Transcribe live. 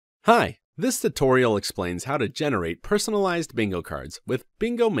Hi, this tutorial explains how to generate personalized bingo cards with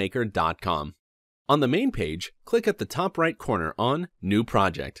bingomaker.com. On the main page, click at the top right corner on New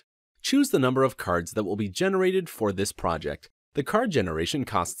Project. Choose the number of cards that will be generated for this project. The card generation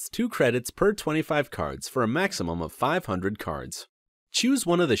costs 2 credits per 25 cards for a maximum of 500 cards. Choose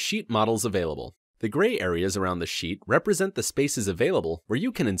one of the sheet models available. The gray areas around the sheet represent the spaces available where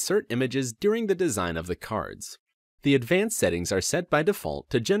you can insert images during the design of the cards. The advanced settings are set by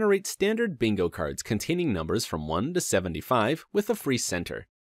default to generate standard bingo cards containing numbers from 1 to 75 with a free center.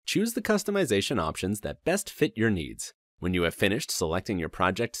 Choose the customization options that best fit your needs. When you have finished selecting your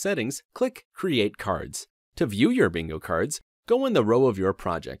project settings, click Create Cards. To view your bingo cards, go in the row of your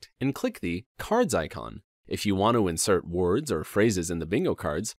project and click the Cards icon. If you want to insert words or phrases in the bingo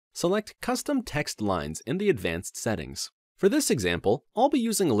cards, select Custom Text Lines in the advanced settings. For this example, I'll be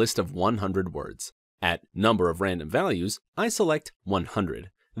using a list of 100 words. At Number of Random Values, I select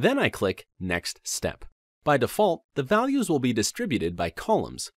 100. Then I click Next Step. By default, the values will be distributed by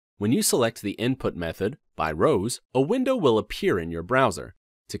columns. When you select the input method, by rows, a window will appear in your browser.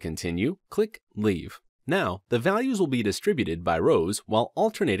 To continue, click Leave. Now, the values will be distributed by rows while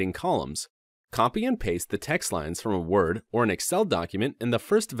alternating columns. Copy and paste the text lines from a Word or an Excel document in the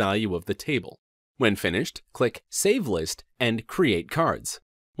first value of the table. When finished, click Save List and Create Cards.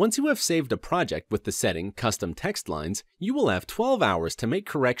 Once you have saved a project with the setting Custom Text Lines, you will have 12 hours to make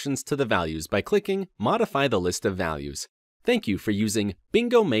corrections to the values by clicking Modify the list of values. Thank you for using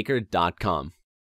bingomaker.com.